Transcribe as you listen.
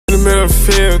middle of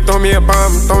the field, throw me a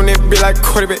bomb, throwing that bitch like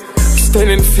quarterback.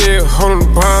 Standing in the field, holding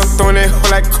the bomb, throwing that hoe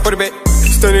like quarterback.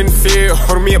 Standing in the field,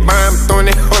 holding me a bomb, throwing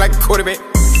that hoe like quarterback.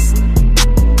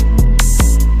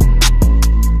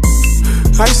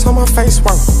 Ice on my face,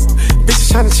 whoa.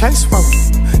 Bitches tryna chase, whoa.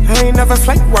 I ain't never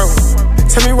flake, whoa.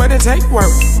 Tell me what it take, whoa.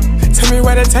 Tell me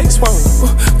what it takes, whoa.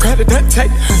 Grab the duct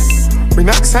tape. We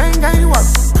not the same game, whoa.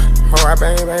 Oh, I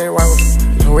bang, bang, whoa.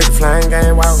 No, we the flying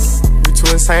game, whoa. We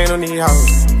too insane on these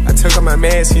hoes. I took off my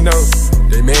mask, he knows.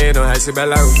 They mad on icy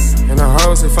below. And the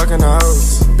hoes, they fucking the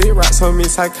hoes. Big rocks on me,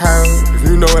 psycho. If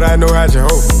you know what I know, how'd you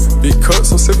hope? Big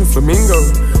cups, I'm sipping flamingo.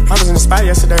 I was in the spot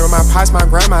yesterday with my pops, my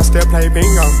grandma still play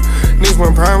bingo. Niggas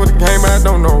went prime with the game, I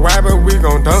don't know why, but we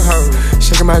gon' dunk her.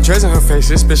 Shaking my dress in her face,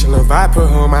 this bitch a little vibe, put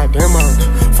her on my demo.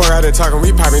 Fuck out there talking,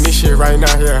 we popping this shit right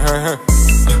now, yeah,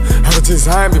 I was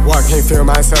designed, boy, I can't feel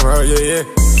myself, oh yeah, yeah.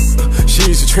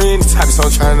 She's a trend, the type of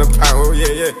song trying to pop, oh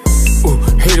yeah, yeah. Ooh,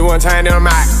 hit it one time, then I'm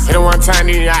out. Hit it one time,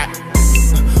 then you're out.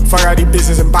 Fuck out these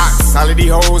bitches and box, all of these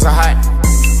hoes are hot.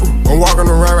 I'm walking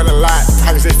around with a lot,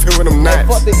 pockets they fill with them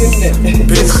nuts.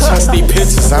 Bitches trust these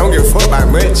pictures, I don't give a fuck about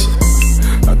much.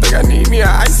 I think I need me an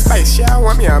ice spice, yeah, I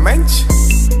want me a munch.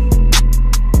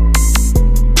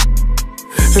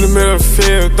 In the middle of the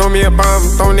field, throw me a bomb,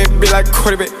 throwing that bitch like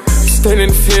quarterback. Standing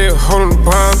in the field, holding the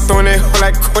bomb, throwing that hoe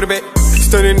like quarterback.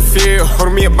 Standing in the field,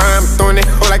 holding me a bomb, throwing that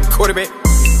hoe like quarterback.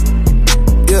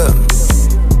 Yeah,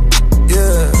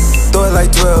 yeah. Throw it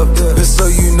like 12, yeah. Just so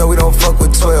you know we don't fuck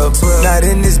with 12. Not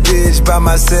in this bitch by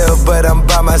myself, but I'm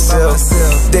by myself.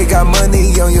 They got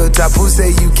money on your top, who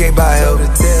say you can't buy help?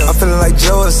 I'm feeling like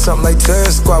Joe or something, like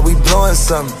Terror Squad, we blowing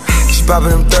something. She popping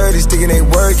them 30s, thinking they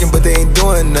working, but they ain't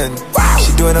doing nothing.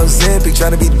 She doing Ozempic,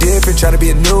 trying to be different, trying to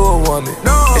be a newer woman.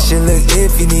 That shit look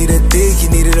iffy, need a dick, you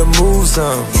needed to move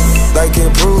some. Like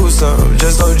improve some,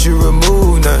 just don't you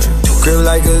remove nothing. Grip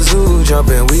like a zoo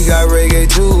jumping, we got reggae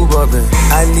too bumping.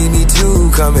 I need me two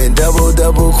coming, double,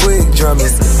 double quick drumming.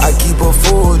 I keep a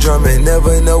full drumming,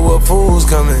 never know what fool's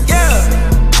coming.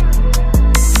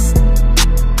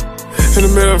 In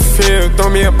the middle of the field, throw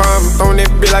me a bomb, throwing that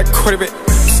bitch like quarterback.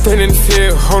 Standing in the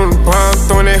field, holding the bomb,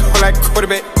 throwing that hoe like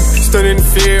quarterback. Standing in the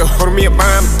field, holding me a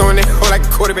bomb, throwing that hoe like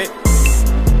quarterback.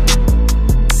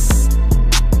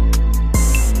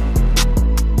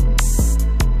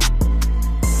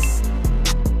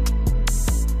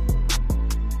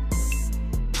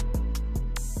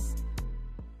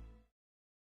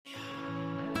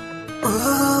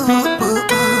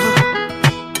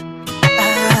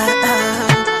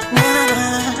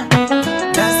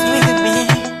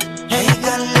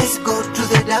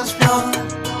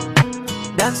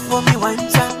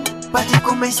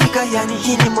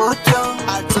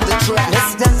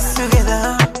 Let's dance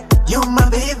together, you my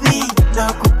baby,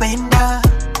 nakupenda.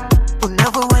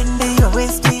 Unavyoenda your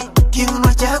waist,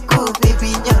 kiuno chako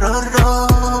baby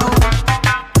nyororo.